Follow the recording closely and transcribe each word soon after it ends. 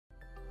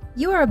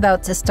You are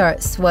about to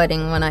start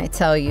sweating when I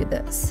tell you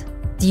this.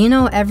 Do you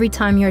know every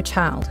time your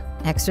child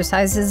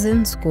exercises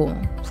in school,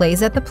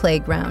 plays at the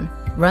playground,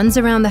 runs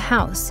around the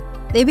house,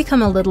 they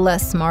become a little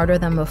less smarter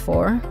than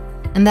before?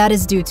 And that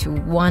is due to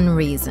one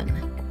reason.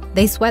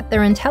 They sweat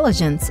their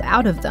intelligence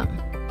out of them.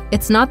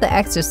 It's not the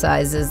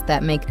exercises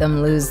that make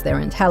them lose their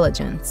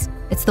intelligence.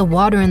 It's the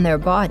water in their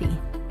body.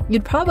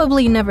 You'd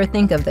probably never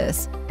think of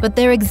this, but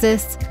there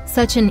exists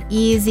such an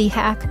easy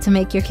hack to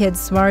make your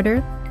kids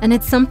smarter, and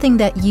it's something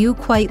that you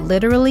quite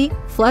literally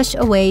flush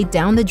away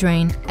down the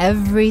drain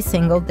every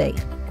single day.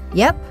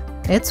 Yep,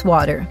 it's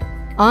water.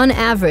 On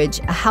average,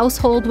 a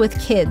household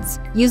with kids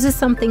uses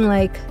something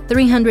like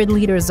 300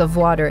 liters of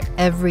water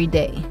every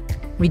day.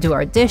 We do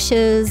our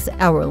dishes,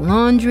 our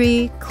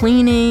laundry,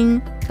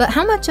 cleaning, but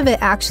how much of it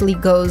actually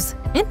goes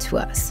into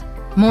us?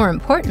 More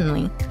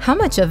importantly, how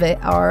much of it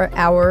are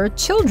our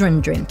children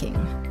drinking?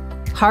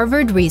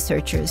 Harvard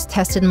researchers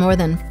tested more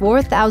than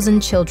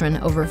 4,000 children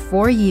over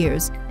 4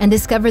 years and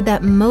discovered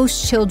that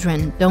most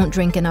children don't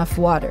drink enough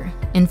water.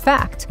 In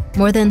fact,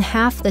 more than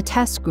half the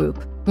test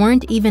group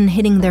weren't even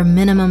hitting their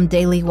minimum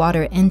daily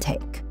water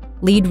intake.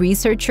 Lead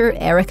researcher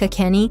Erica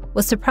Kenny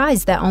was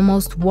surprised that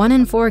almost 1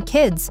 in 4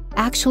 kids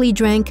actually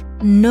drank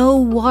no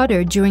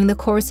water during the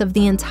course of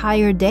the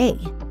entire day.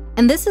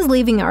 And this is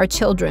leaving our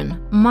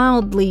children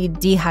mildly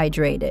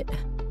dehydrated.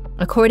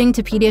 According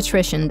to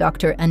pediatrician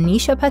Dr.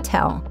 Anisha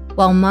Patel,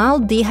 while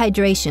mild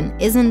dehydration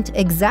isn't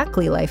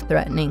exactly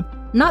life-threatening,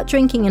 not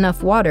drinking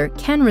enough water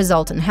can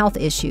result in health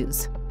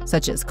issues,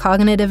 such as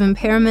cognitive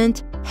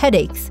impairment,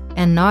 headaches,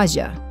 and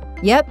nausea.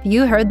 Yep,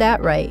 you heard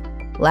that right.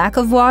 Lack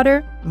of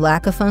water,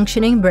 lack of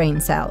functioning brain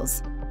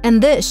cells.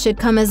 And this should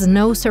come as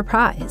no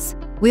surprise.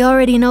 We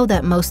already know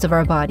that most of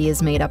our body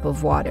is made up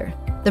of water.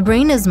 The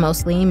brain is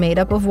mostly made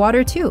up of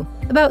water too,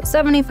 about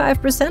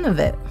 75% of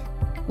it.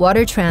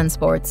 Water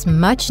transports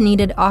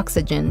much-needed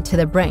oxygen to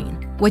the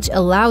brain, which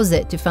allows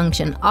it to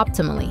function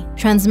optimally,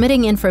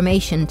 transmitting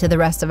information to the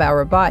rest of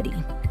our body.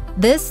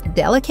 This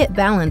delicate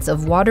balance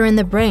of water in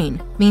the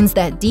brain means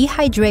that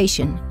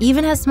dehydration,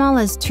 even as small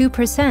as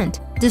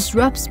 2%,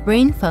 disrupts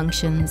brain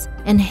functions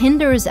and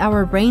hinders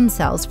our brain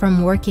cells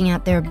from working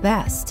at their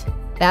best.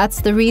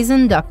 That's the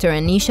reason Dr.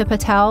 Anisha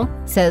Patel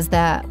says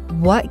that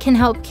what can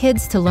help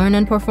kids to learn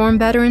and perform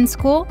better in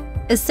school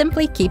is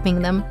simply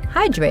keeping them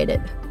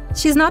hydrated.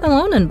 She's not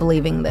alone in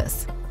believing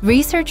this.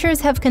 Researchers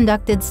have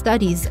conducted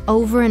studies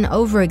over and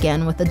over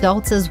again with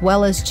adults as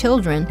well as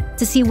children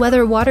to see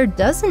whether water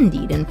does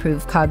indeed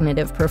improve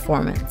cognitive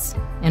performance.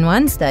 In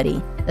one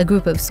study, a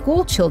group of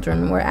school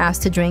children were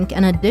asked to drink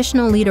an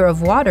additional liter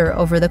of water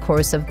over the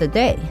course of the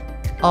day.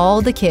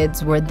 All the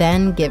kids were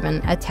then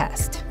given a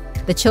test.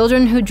 The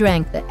children who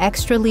drank the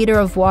extra liter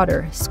of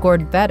water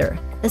scored better,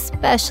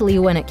 especially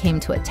when it came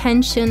to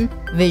attention,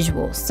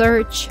 visual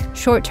search,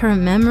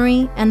 short-term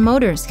memory, and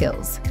motor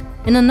skills.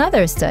 In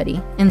another study,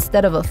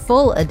 instead of a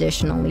full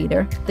additional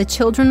liter, the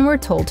children were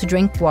told to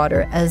drink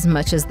water as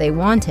much as they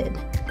wanted.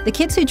 The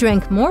kids who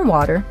drank more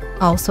water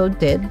also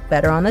did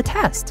better on the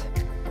test.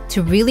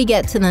 To really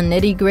get to the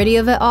nitty-gritty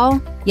of it all,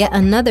 yet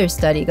another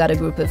study got a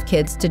group of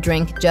kids to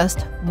drink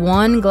just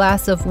 1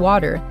 glass of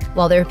water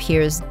while their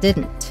peers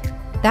didn't.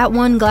 That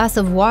 1 glass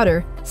of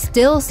water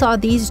still saw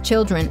these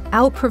children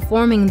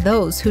outperforming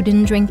those who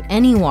didn't drink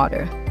any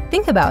water.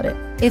 Think about it.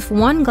 If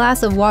 1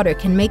 glass of water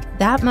can make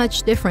that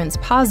much difference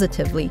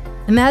positively,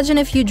 imagine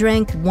if you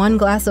drank 1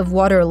 glass of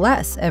water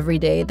less every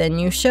day than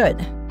you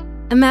should.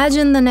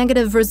 Imagine the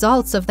negative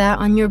results of that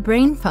on your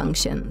brain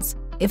functions.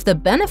 If the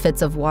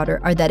benefits of water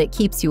are that it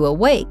keeps you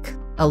awake,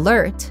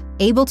 alert,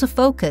 able to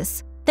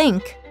focus,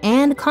 think,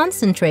 and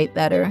concentrate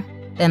better,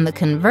 then the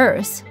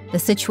converse, the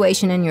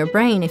situation in your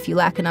brain if you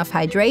lack enough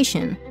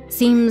hydration,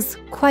 seems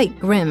quite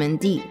grim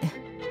indeed.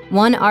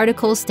 One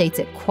article states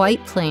it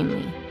quite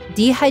plainly.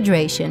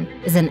 Dehydration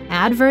is an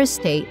adverse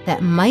state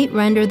that might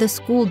render the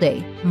school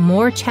day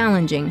more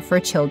challenging for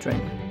children.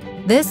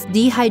 This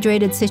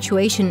dehydrated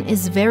situation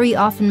is very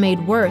often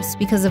made worse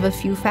because of a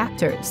few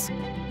factors.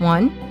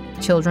 1.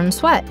 Children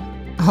sweat.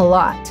 A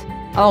lot.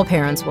 All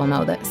parents will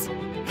know this.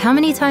 How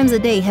many times a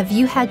day have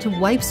you had to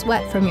wipe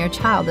sweat from your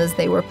child as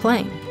they were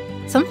playing?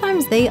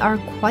 Sometimes they are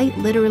quite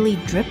literally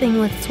dripping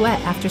with sweat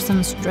after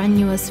some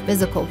strenuous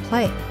physical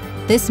play.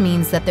 This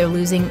means that they're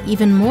losing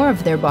even more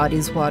of their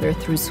body's water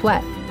through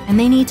sweat, and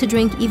they need to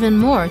drink even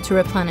more to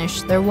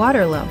replenish their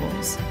water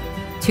levels.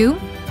 2.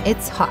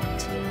 It's hot.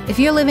 If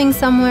you're living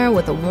somewhere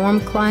with a warm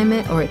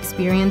climate or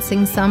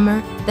experiencing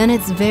summer, then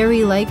it's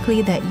very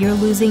likely that you're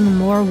losing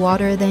more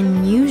water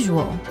than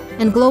usual.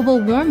 And global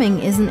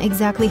warming isn't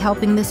exactly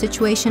helping the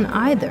situation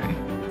either.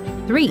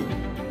 3.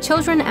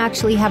 Children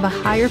actually have a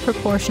higher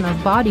proportion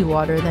of body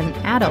water than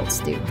adults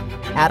do.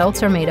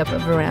 Adults are made up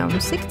of around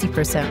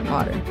 60%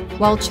 water,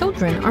 while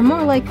children are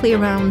more likely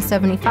around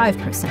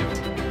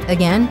 75%.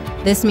 Again,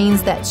 this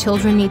means that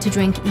children need to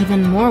drink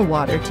even more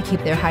water to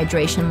keep their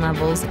hydration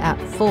levels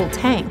at full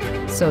tank,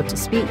 so to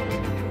speak.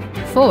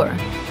 4.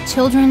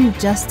 Children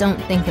just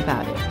don't think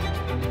about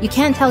it. You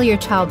can't tell your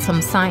child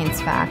some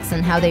science facts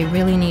and how they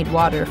really need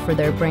water for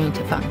their brain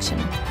to function.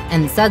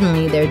 and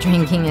suddenly they're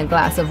drinking a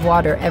glass of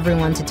water every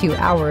 1 to 2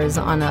 hours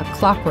on a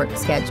clockwork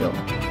schedule.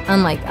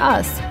 Unlike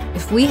us,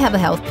 if we have a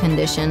health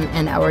condition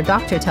and our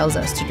doctor tells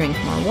us to drink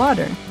more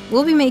water,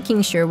 we'll be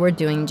making sure we're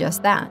doing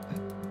just that.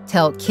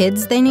 Tell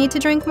kids they need to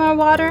drink more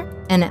water,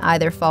 and it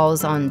either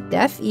falls on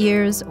deaf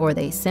ears or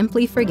they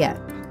simply forget.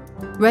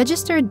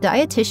 Registered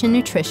dietitian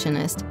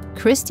nutritionist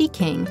Christy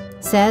King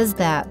says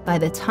that by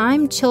the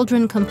time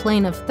children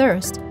complain of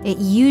thirst, it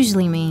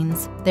usually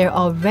means they're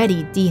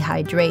already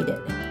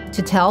dehydrated.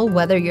 To tell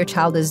whether your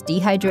child is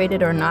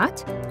dehydrated or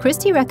not,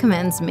 Christy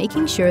recommends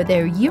making sure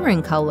their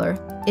urine color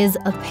is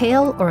a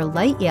pale or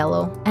light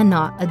yellow and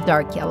not a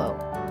dark yellow.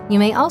 You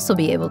may also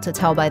be able to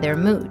tell by their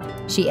mood.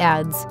 She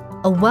adds,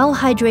 "A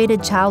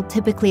well-hydrated child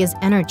typically is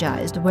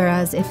energized,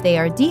 whereas if they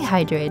are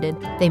dehydrated,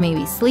 they may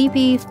be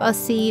sleepy,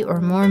 fussy,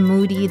 or more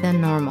moody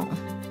than normal."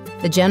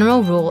 The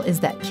general rule is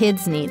that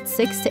kids need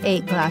 6 to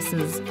 8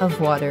 glasses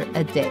of water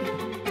a day.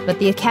 But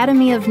the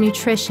Academy of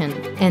Nutrition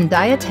and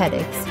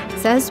Dietetics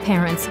says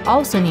parents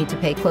also need to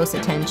pay close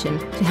attention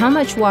to how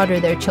much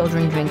water their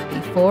children drink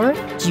before,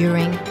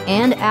 during,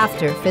 and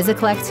after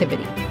physical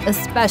activity,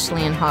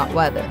 especially in hot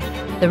weather.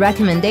 The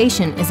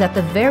recommendation is at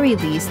the very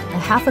least a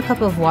half a cup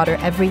of water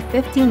every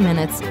 15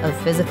 minutes of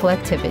physical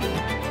activity.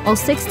 While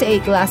 6 to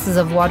 8 glasses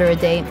of water a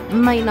day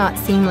might not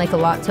seem like a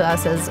lot to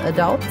us as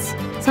adults,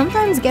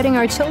 sometimes getting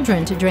our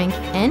children to drink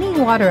any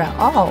water at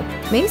all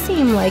may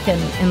seem like an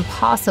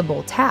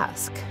impossible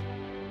task.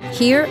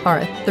 Here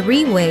are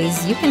 3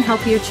 ways you can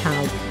help your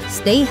child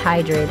stay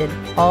hydrated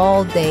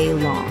all day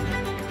long.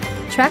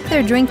 Track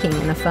their drinking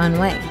in a fun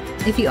way.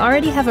 If you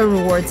already have a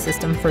reward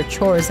system for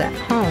chores at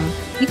home,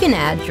 you can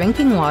add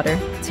drinking water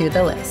to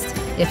the list.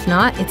 If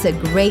not, it's a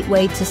great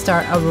way to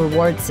start a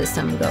reward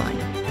system going.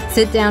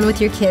 Sit down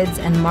with your kids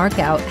and mark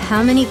out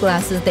how many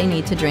glasses they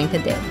need to drink a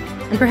day.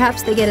 And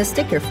perhaps they get a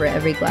sticker for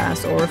every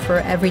glass or for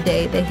every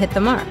day they hit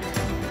the mark.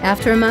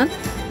 After a month,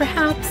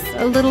 perhaps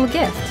a little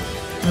gift.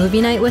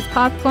 Movie night with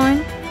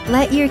popcorn?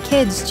 Let your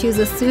kids choose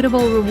a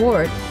suitable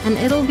reward, and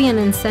it'll be an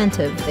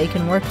incentive they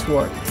can work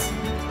towards.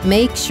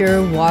 Make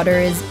sure water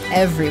is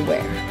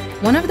everywhere.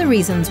 One of the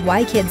reasons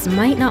why kids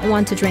might not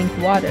want to drink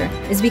water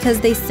is because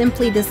they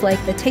simply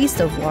dislike the taste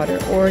of water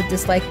or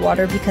dislike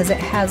water because it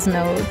has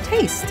no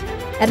taste.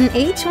 At an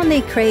age when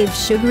they crave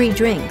sugary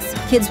drinks,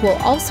 kids will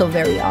also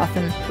very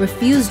often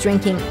refuse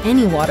drinking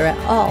any water at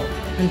all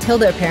until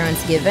their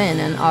parents give in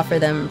and offer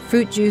them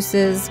fruit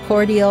juices,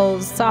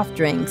 cordials, soft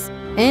drinks,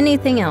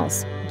 anything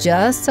else,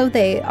 just so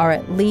they are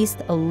at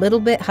least a little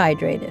bit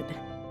hydrated.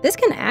 This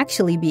can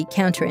actually be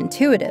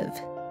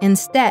counterintuitive.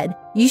 Instead,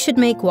 you should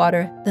make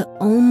water the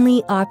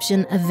only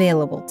option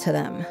available to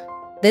them.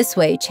 This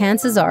way,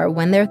 chances are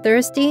when they're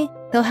thirsty,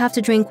 they'll have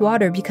to drink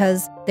water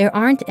because there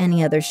aren't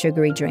any other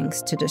sugary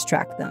drinks to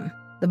distract them.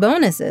 The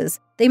bonus is,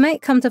 they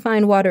might come to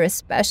find water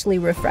especially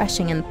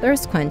refreshing and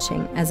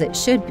thirst-quenching as it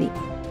should be.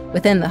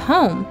 Within the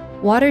home,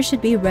 water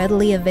should be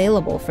readily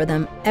available for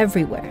them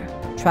everywhere.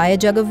 Try a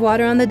jug of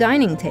water on the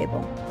dining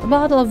table, a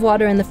bottle of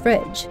water in the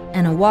fridge,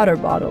 and a water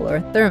bottle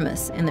or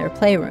thermos in their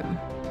playroom.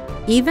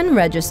 Even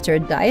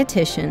registered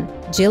dietitian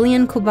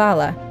Jillian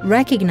Kubala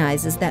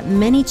recognizes that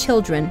many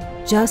children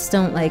just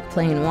don't like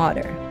plain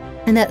water,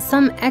 and that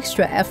some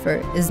extra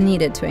effort is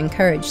needed to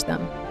encourage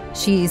them.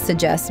 She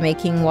suggests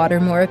making water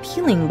more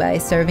appealing by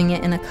serving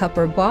it in a cup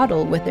or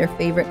bottle with their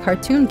favorite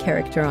cartoon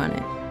character on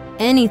it.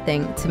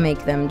 Anything to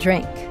make them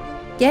drink.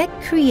 Get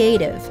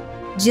creative.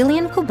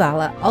 Jillian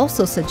Kubala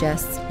also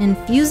suggests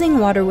infusing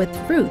water with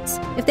fruits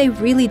if they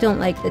really don't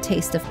like the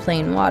taste of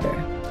plain water.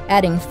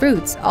 Adding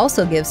fruits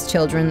also gives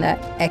children that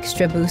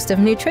extra boost of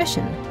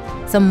nutrition.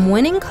 Some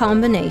winning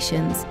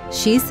combinations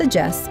she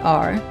suggests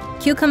are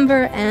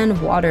cucumber and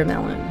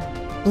watermelon,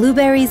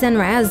 blueberries and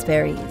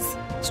raspberries,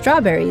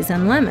 strawberries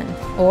and lemon,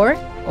 or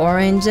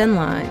orange and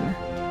lime.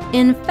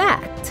 In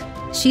fact,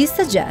 she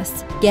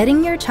suggests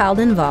getting your child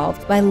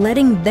involved by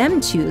letting them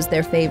choose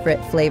their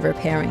favorite flavor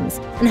pairings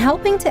and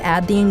helping to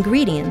add the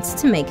ingredients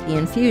to make the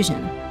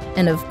infusion.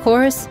 And of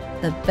course,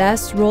 the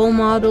best role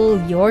model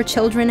your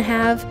children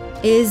have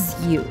is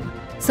you.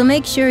 So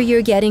make sure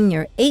you're getting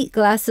your 8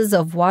 glasses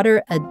of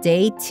water a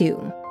day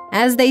too.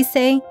 As they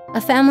say, a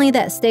family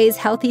that stays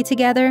healthy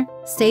together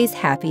stays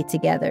happy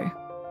together.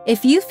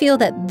 If you feel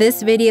that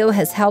this video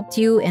has helped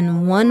you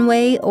in one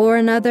way or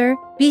another,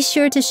 be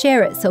sure to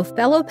share it so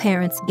fellow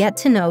parents get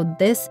to know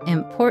this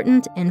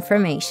important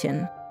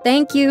information.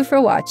 Thank you for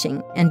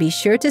watching, and be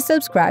sure to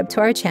subscribe to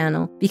our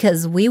channel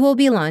because we will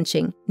be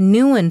launching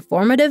new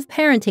informative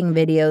parenting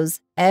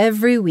videos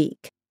every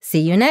week.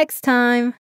 See you next time!